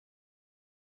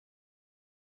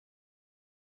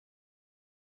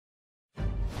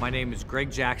My name is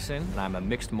Greg Jackson, and I'm a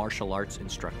mixed martial arts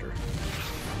instructor.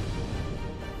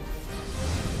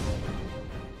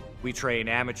 We train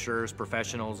amateurs,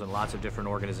 professionals, and lots of different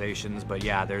organizations, but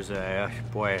yeah, there's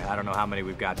boy, I don't know how many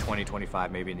we've got, 20,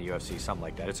 25 maybe in the UFC, something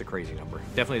like that. It's a crazy number.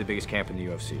 Definitely the biggest camp in the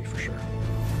UFC, for sure.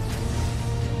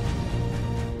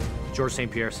 George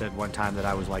St. Pierre said one time that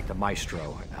I was like the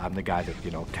maestro. I'm the guy that, you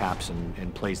know, taps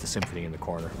and plays the symphony in the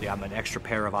corner. Yeah, I'm an extra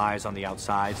pair of eyes on the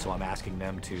outside, so I'm asking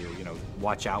them to, you know,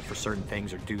 watch out for certain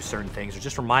things or do certain things, or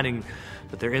just reminding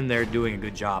that they're in there doing a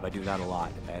good job. I do that a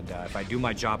lot. And if I do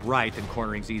my job right, then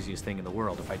cornering's the easiest thing in the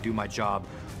world. If I do my job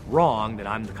wrong, then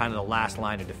I'm kind of the last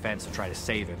line of defense to try to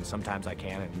save him. Sometimes I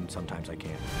can, and sometimes I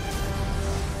can't.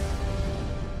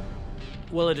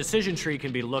 Well, a decision tree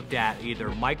can be looked at either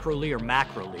microly or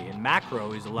macroly, and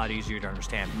macro is a lot easier to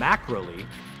understand. Macroly,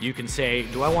 you can say,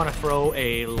 do I want to throw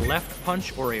a left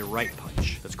punch or a right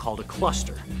punch? That's called a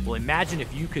cluster. Well, imagine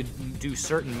if you could do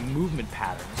certain movement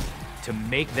patterns to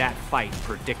make that fight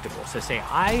predictable. So say,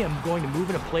 I am going to move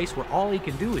in a place where all he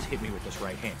can do is hit me with this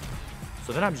right hand.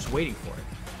 So then I'm just waiting for it.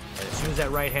 And as soon as that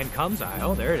right hand comes,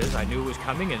 oh, there it is. I knew it was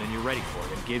coming, and then you're ready for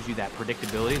it. It gives you that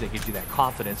predictability, that gives you that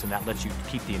confidence, and that lets you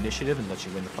keep the initiative and lets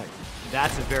you win the fight.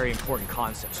 That's a very important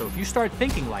concept. So if you start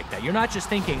thinking like that, you're not just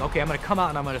thinking, okay, I'm going to come out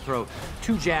and I'm going to throw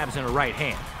 2 jabs and a right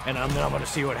hand, and then I'm going to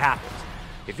see what happens.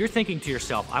 If you're thinking to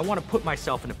yourself, I want to put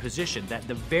myself in a position that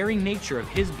the very nature of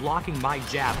his blocking my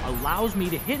jab allows me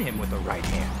to hit him with a right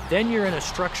hand, then you're in a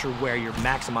structure where you're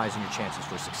maximizing your chances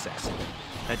for success.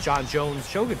 That John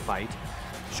Jones-Shogun fight,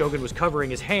 Shogun was covering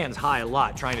his hands high a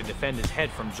lot, trying to defend his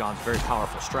head from John's very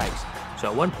powerful strikes.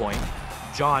 So at one point,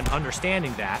 John,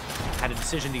 understanding that, had a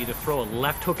decision to either throw a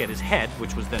left hook at his head,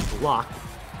 which was then blocked,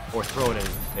 or throw it at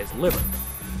his liver.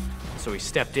 So he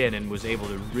stepped in and was able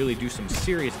to really do some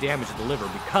serious damage to the liver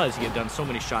because he had done so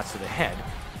many shots to the head.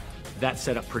 That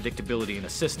set up predictability in a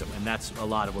system, and that's a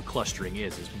lot of what clustering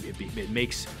is it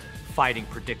makes fighting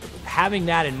predictable. Having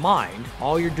that in mind,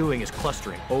 all you're doing is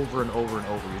clustering over and over and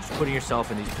over. You're just putting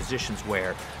yourself in these positions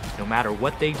where no matter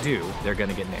what they do, they're going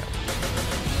to get nailed.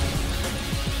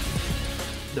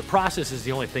 The process is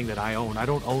the only thing that I own. I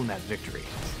don't own that victory.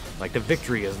 Like, the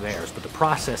victory is theirs, but the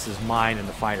process is mine and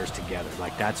the fighters together.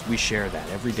 Like, we share that.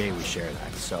 Every day we share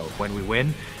that. So when we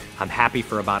win, I'm happy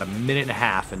for about a minute and a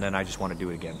half, and then I just want to do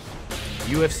it again.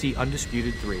 UFC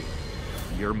Undisputed 3,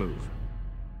 your move.